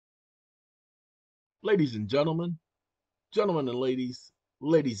Ladies and gentlemen, gentlemen and ladies,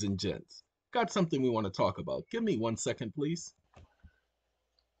 ladies and gents, got something we want to talk about. Give me 1 second, please.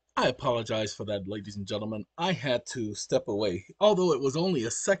 I apologize for that, ladies and gentlemen. I had to step away. Although it was only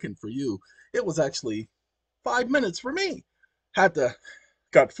a second for you, it was actually 5 minutes for me.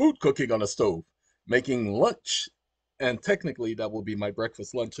 Got food cooking on the stove, making lunch, and technically that will be my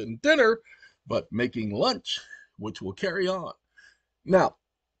breakfast, lunch, and dinner, but making lunch, which will carry on. Now,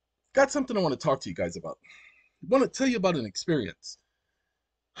 got something I want to talk to you guys about. I want to tell you about an experience.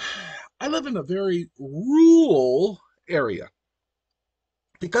 I live in a very rural area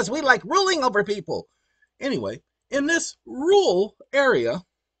because we like ruling over people. Anyway, in this rural area,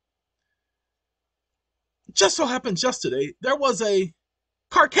 just so happens yesterday, there was a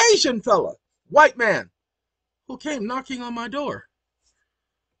Caucasian fella, white man, who came knocking on my door.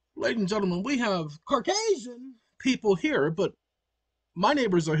 Ladies and gentlemen, we have Caucasian people here, but my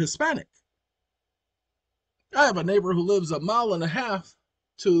neighbors are Hispanic. I have a neighbor who lives a mile and a half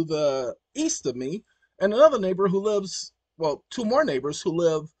to the east of me, and another neighbor who lives, well, two more neighbors who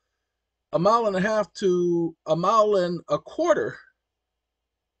live a mile and a half to a mile and a quarter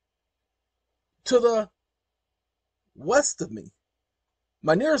to the west of me.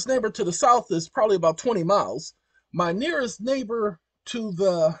 My nearest neighbor to the south is probably about 20 miles. My nearest neighbor to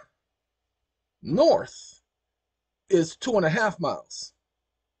the north is 2.5 miles.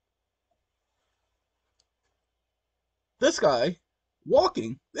 This guy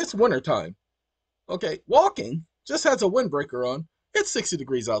walking, it's wintertime. Okay, walking just has a windbreaker on. It's 60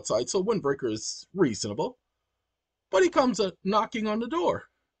 degrees outside, so windbreaker is reasonable. But he comes knocking on the door.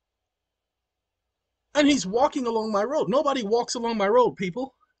 And he's walking along my road. Nobody walks along my road,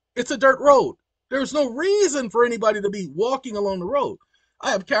 people. It's a dirt road. There's no reason for anybody to be walking along the road.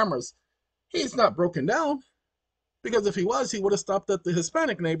 I have cameras. He's not broken down, because if he was, he would have stopped at the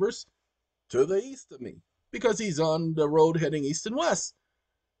Hispanic neighbors to the east of me, because he's on the road heading east and west.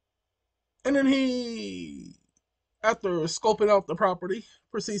 And then he, after scoping out the property,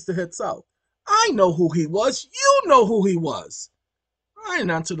 proceeds to head south. I know who he was. You know who he was. I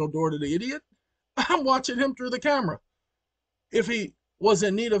didn't answer no door to the idiot. I'm watching him through the camera. If he was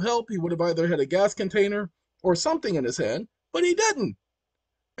in need of help, he would have either had a gas container or something in his hand, but he didn't.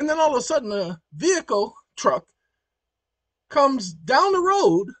 And then all of a sudden, a vehicle truck comes down the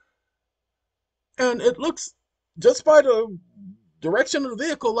road, and it looks, just by the direction of the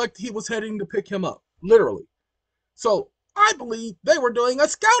vehicle, like he was heading to pick him up, literally. So I believe they were doing a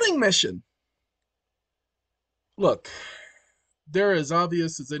scouting mission. Look, they're as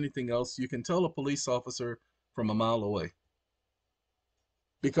obvious as anything else. You can tell a police officer from a mile away,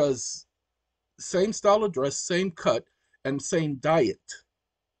 because same style of dress, same cut, and same diet.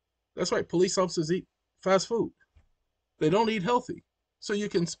 That's right, police officers eat fast food. They don't eat healthy. So you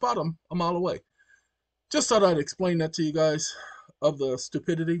can spot them a mile away. Just thought I'd explain that to you guys, of the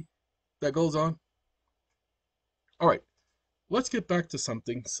stupidity that goes on. All right, let's get back to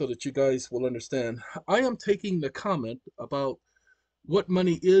something so that you guys will understand. I am taking the comment about what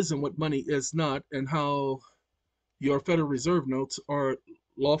money is and what money is not, and how your Federal Reserve notes are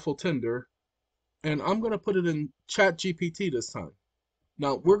lawful tender, and I'm going to put it in Chat GPT this time.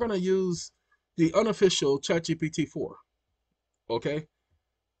 Now, we're going to use the unofficial Chat GPT 4, okay?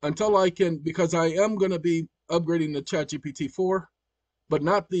 Until I can, because I am going to be upgrading the Chat GPT 4, but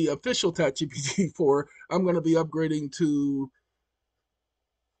not the official Chat GPT 4. I'm going to be upgrading to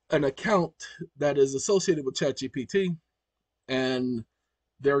an account that is associated with Chat GPT, and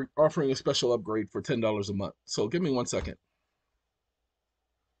they're offering a special upgrade for $10 a month. So give me 1 second.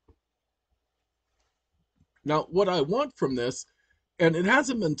 Now, what I want from this, and it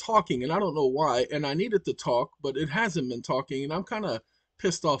hasn't been talking, and I don't know why, and I need it to talk, but it hasn't been talking, and I'm kind of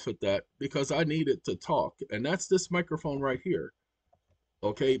pissed off at that, because I need it to talk, and that's this microphone right here,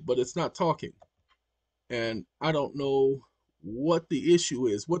 okay? But it's not talking, and I don't know what the issue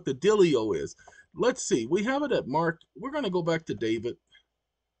is, what the dealio is. Let's see, we have it at Mark. We're going to go back to David,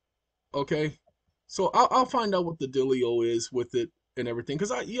 okay? So I'll find out what the dealio is with it and everything,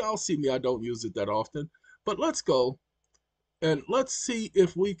 because y'all see me, I don't use it that often. But let's go and let's see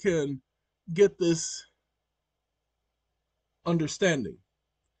if we can get this understanding.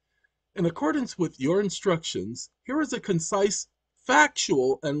 In accordance with your instructions, here is a concise,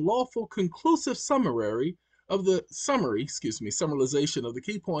 factual, and lawful conclusive summarization of the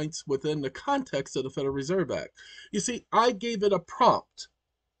key points within the context of the Federal Reserve Act. You see, I gave it a prompt.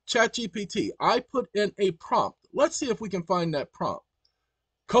 ChatGPT, I put in a prompt. Let's see if we can find that prompt.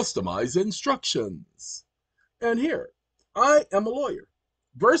 Customize instructions. And here, I am a lawyer,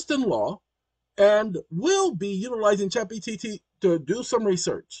 versed in law, and will be utilizing ChatGPT to do some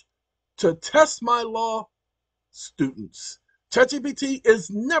research. to test my law students. ChatGPT is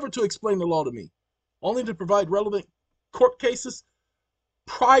never to explain the law to me, only to provide relevant court cases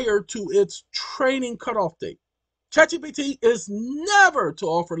prior to its training cutoff date. ChatGPT is never to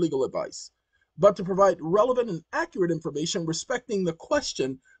offer legal advice, but to provide relevant and accurate information respecting the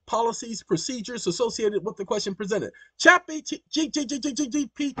question, policies, procedures associated with the question presented. ChatGPT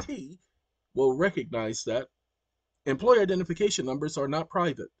will recognize that employer identification numbers are not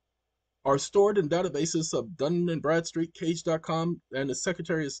private, are stored in databases of Dun & Bradstreet, Cage.com, and the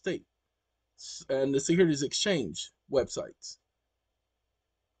Secretary of State and the Securities Exchange websites.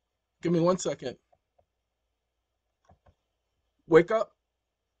 Give me 1 second. Wake up,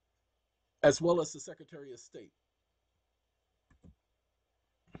 as well as the Secretary of State.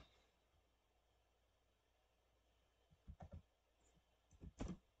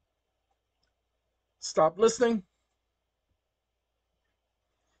 Stop listening.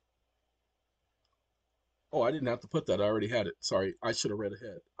 Oh, I didn't have to put that. I already had it. Sorry, I should have read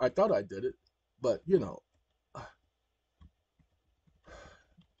ahead. I thought I did it, but you know,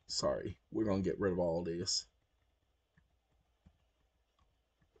 sorry. We're going to get rid of all this.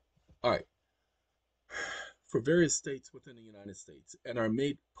 All right. For various states within the United States and are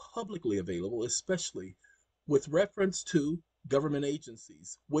made publicly available, especially with reference to government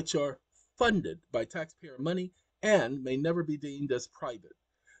agencies, which are funded by taxpayer money and may never be deemed as private.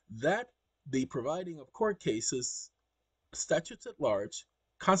 That the providing of court cases, statutes at large,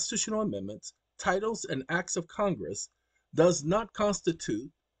 constitutional amendments, titles, and acts of Congress does not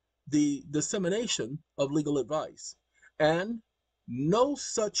constitute the dissemination of legal advice, and no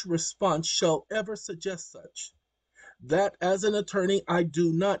such response shall ever suggest such. That as an attorney, I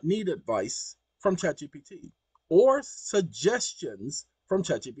do not need advice from ChatGPT or suggestions from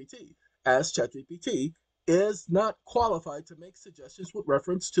ChatGPT, as ChatGPT is not qualified to make suggestions with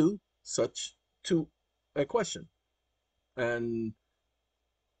reference to a question. And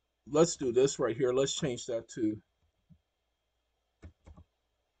let's do this right here. Let's change that to,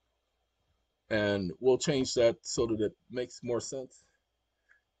 and we'll change that so that it makes more sense.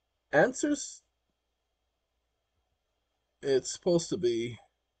 Answers, it's supposed to be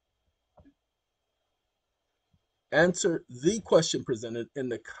answer the question presented in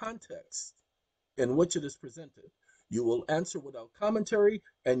the context in which it is presented. You will answer without commentary,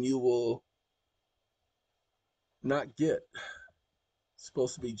 and you will not get, it's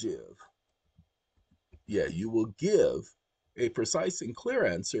supposed to be give. Yeah, you will give a precise and clear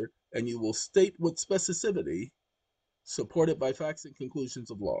answer, and you will state with specificity, supported by facts and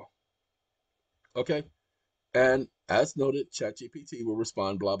conclusions of law. Okay? And as noted, ChatGPT will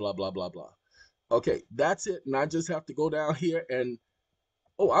respond, blah, blah, blah, blah, blah. Okay, that's it. And I just have to go down here and,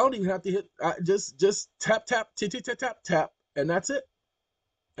 oh, I don't even have to hit, just tap, tap, tap, tap, tap, tap, and that's it.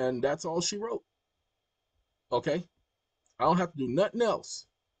 And that's all she wrote. Okay? I don't have to do nothing else.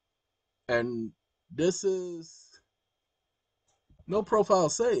 And this is no profile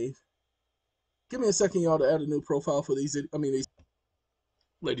save. Give me a second, y'all, to add a new profile for these.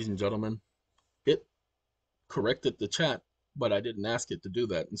 Ladies and gentlemen, it corrected the chat, but I didn't ask it to do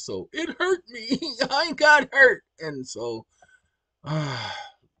that. And so it hurt me. I got hurt. And so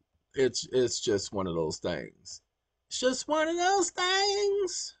it's just one of those things. It's just one of those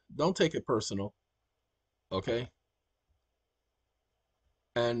things. Don't take it personal. Okay?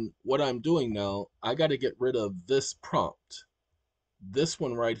 And what I'm doing now, I got to get rid of this prompt. This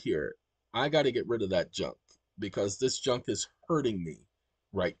one right here. I got to get rid of that junk because this junk is hurting me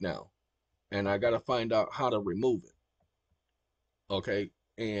right now. And I got to find out how to remove it. Okay?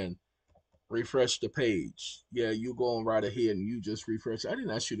 And refresh the page. Yeah, you go on right ahead and you just refresh. I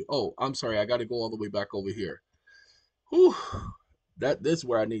didn't ask you to. Oh, I'm sorry. I got to go all the way back over here. Whew. This is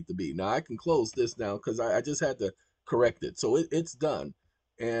where I need to be. Now I can close this now because I just had to correct it. So it's done.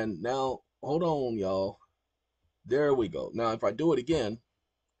 And now, hold on, y'all. There we go. Now, if I do it again,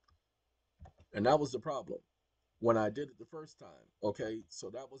 and that was the problem when I did it the first time. Okay,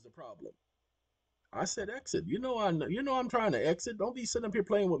 so that was the problem. I said exit. I'm trying to exit. Don't be sitting up here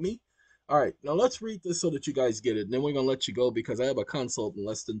playing with me. All right, now let's read this so that you guys get it. And then we're going to let you go because I have a consult in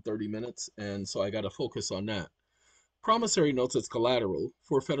less than 30 minutes. And so I got to focus on that. Promissory notes as collateral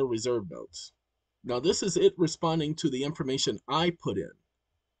for Federal Reserve notes. Now, this is it responding to the information I put in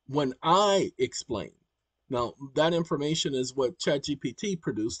when I explained. Now, that information is what ChatGPT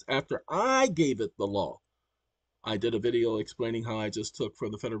produced after I gave it the law. I did a video explaining how I just took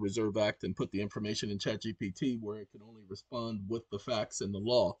from the Federal Reserve Act and put the information in ChatGPT where it can only respond with the facts and the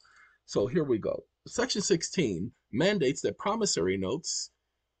law. So here we go. Section 16 mandates promissory notes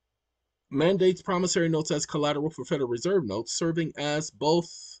as collateral for Federal Reserve notes, serving as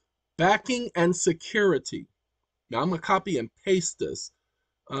both Backing and security. Now I'm gonna copy and paste this.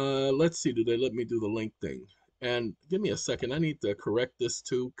 Let's see, do they let me do the link thing? And give me a second. I need to correct this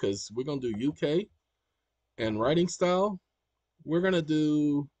too, because we're gonna do UK and writing style. We're gonna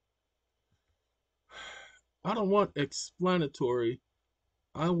do, I don't want explanatory.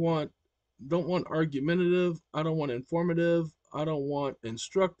 I don't want argumentative. I don't want informative. I don't want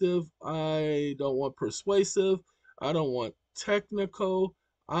instructive. I don't want persuasive. I don't want technical.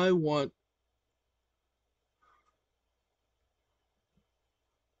 I want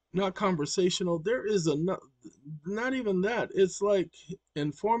not conversational. There is a not even that. It's like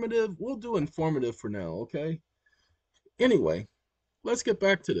informative. We'll do informative for now, okay? Anyway, let's get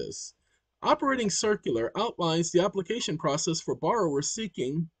back to this. Operating circular outlines the application process for borrowers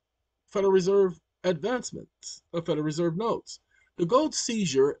seeking Federal Reserve advancements of Federal Reserve notes. The Gold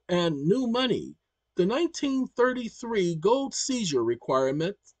Seizure and new money. The 1933 Gold Seizure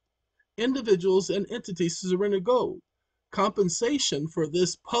requirement individuals and entities to surrender gold. Compensation for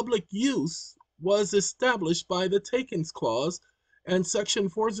this public use was established by the Takings Clause and Section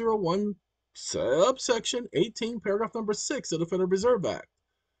 401, Subsection 18, paragraph number 6 of the Federal Reserve Act.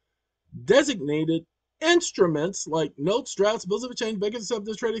 Designated instruments like notes, drafts, bills of exchange, bank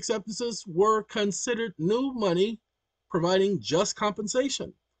acceptances, trade acceptances were considered new money, providing just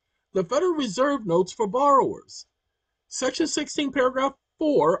compensation. The Federal Reserve notes for borrowers. Section 16, paragraph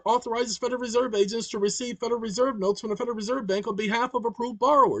 4 authorizes Federal Reserve agents to receive Federal Reserve notes from the Federal Reserve Bank on behalf of approved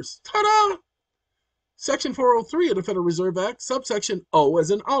borrowers. Ta-da! Section 403 of the Federal Reserve Act, subsection O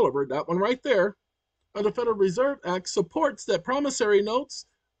as in Oliver, that one right there, of the Federal Reserve Act supports that promissory notes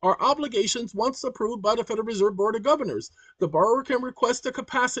are obligations once approved by the Federal Reserve Board of Governors. The borrower can request the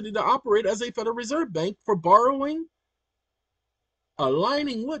capacity to operate as a Federal Reserve Bank for borrowing,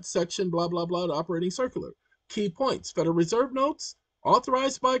 aligning with section blah, blah, blah, the operating circular. Key points. Federal Reserve notes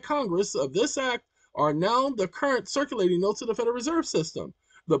authorized by Congress of this act are now the current circulating notes of the Federal Reserve System.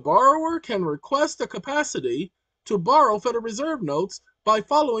 The borrower can request the capacity to borrow Federal Reserve notes by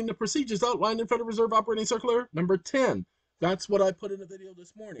following the procedures outlined in Federal Reserve Operating Circular number 10. That's what I put in the video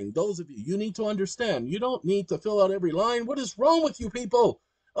this morning. Those of you, you need to understand. You don't need to fill out every line. What is wrong with you people?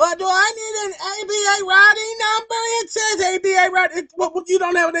 Do I need an ABA routing number? It says ABA routing. Well, you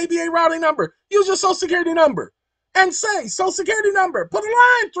don't have an ABA routing number. Use your Social Security number and say Social Security number. Put a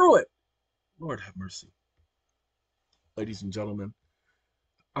line through it. Lord have mercy. Ladies and gentlemen,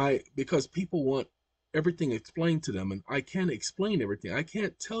 because people want everything explained to them, and I can't explain everything. I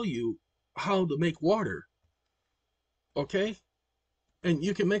can't tell you how to make water. Okay? And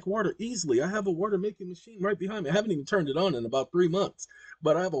you can make water easily. I have a water making machine right behind me. I haven't even turned it on in about 3 months,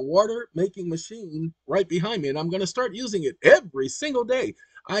 but I have a water making machine right behind me, and I'm going to start using it every single day.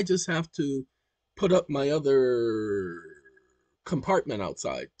 I just have to put up my other compartment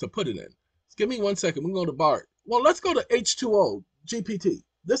outside to put it in. Just give me 1 second. We're going to Bart. Well, let's go to H2O GPT.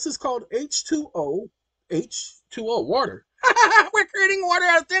 This is called H2O water. We're creating water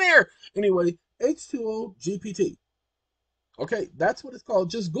out of thin air. Anyway, H2O GPT. Okay, that's what it's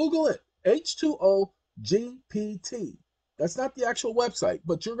called. Just Google it. H2O GPT. That's not the actual website,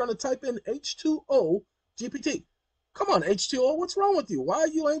 but you're going to type in H2O GPT. Come on, H2O, what's wrong with you? Why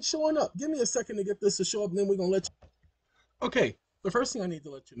you ain't showing up? Give me a second to get this to show up, and then we're going to let you. Okay, the first thing I need to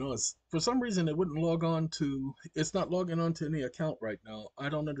let you know is, for some reason, it wouldn't log on to, it's not logging on to any account right now. I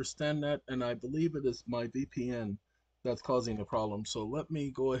don't understand that, and I believe it is my VPN that's causing the problem. So let me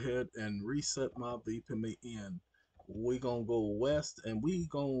go ahead and reset my VPN. We gonna go west, and we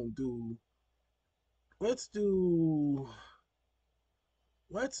gonna do, let's do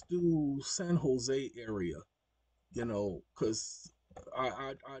San Jose area, you know, because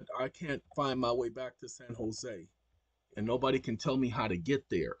I can't find my way back to San Jose, and nobody can tell me how to get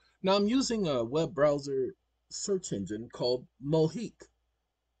there. Now I'm using a web browser search engine called Mohique.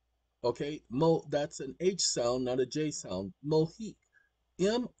 Okay, that's an H sound, not a J sound. Mohique,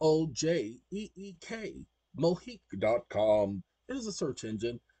 Mojeek, Mohique.com. It is a search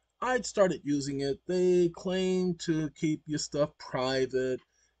engine. I'd started using it. They claim to keep your stuff private,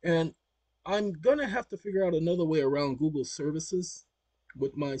 and I'm gonna have to figure out another way around Google services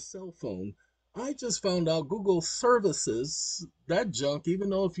with my cell phone. I just found out Google services, that junk, even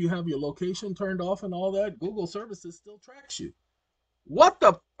though if you have your location turned off and all that, Google services still tracks you. What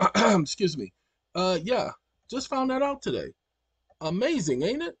the excuse me. Yeah, just found that out today. Amazing,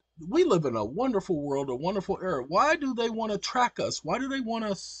 ain't it? We live in a wonderful world, a wonderful era. Why do they want to track us? Why do they want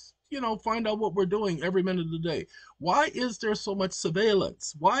us, find out what we're doing every minute of the day? Why is there so much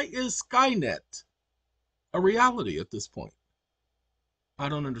surveillance? Why is Skynet a reality at this point? I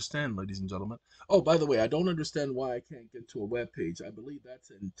don't understand, ladies and gentlemen. Oh, by the way, I don't understand why I can't get to a web page. I believe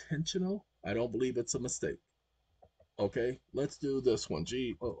that's intentional. I don't believe it's a mistake. Okay, let's do this one.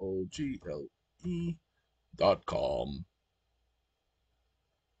 google.com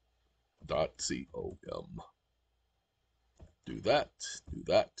 .com. Do that. Do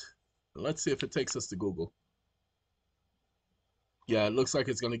that. And let's see if it takes us to Google. Yeah, it looks like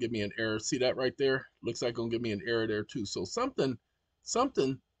it's going to give me an error. See that right there? Looks like it's going to give me an error there too. So something,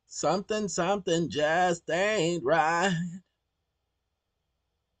 something just ain't right.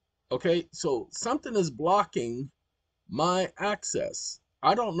 Okay, so something is blocking my access.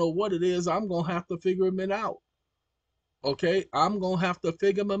 I don't know what it is. I'm going to have to figure it out. Okay, I'm going to have to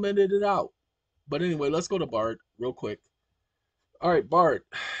figure it out. But anyway, let's go to Bard real quick. All right, Bard,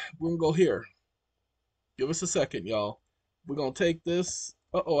 we're going to go here. Give us a second, y'all. We're going to take this.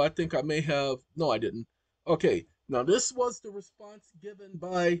 Uh-oh, I think I may have. No, I didn't. Okay, now this was the response given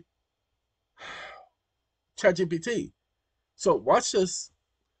by ChatGPT. So watch this.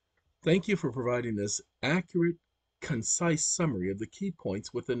 Thank you for providing this accurate, concise summary of the key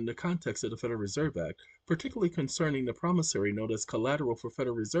points within the context of the Federal Reserve Act, particularly concerning the promissory note as collateral for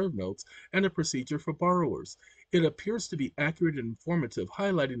Federal Reserve notes and the procedure for borrowers. It appears to be accurate and informative,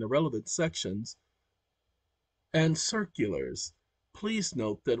 highlighting the relevant sections and circulars. Please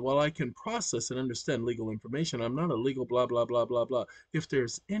note that while I can process and understand legal information, I'm not a legal blah, blah, blah, blah, blah. If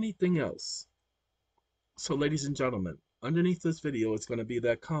there's anything else. So, ladies and gentlemen, underneath this video, it's going to be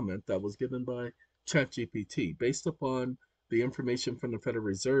that comment that was given by ChatGPT based upon the information from the Federal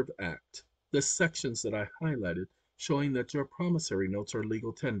Reserve Act, the sections that I highlighted showing that your promissory notes are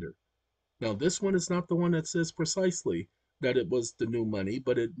legal tender. Now, this one is not the one that says precisely that it was the new money,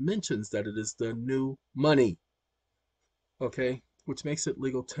 but it mentions that it is the new money. Okay, which makes it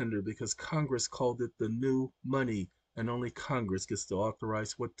legal tender because Congress called it the new money, and only Congress gets to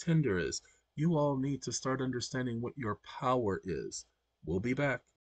authorize what tender is. You all need to start understanding what your power is. We'll be back.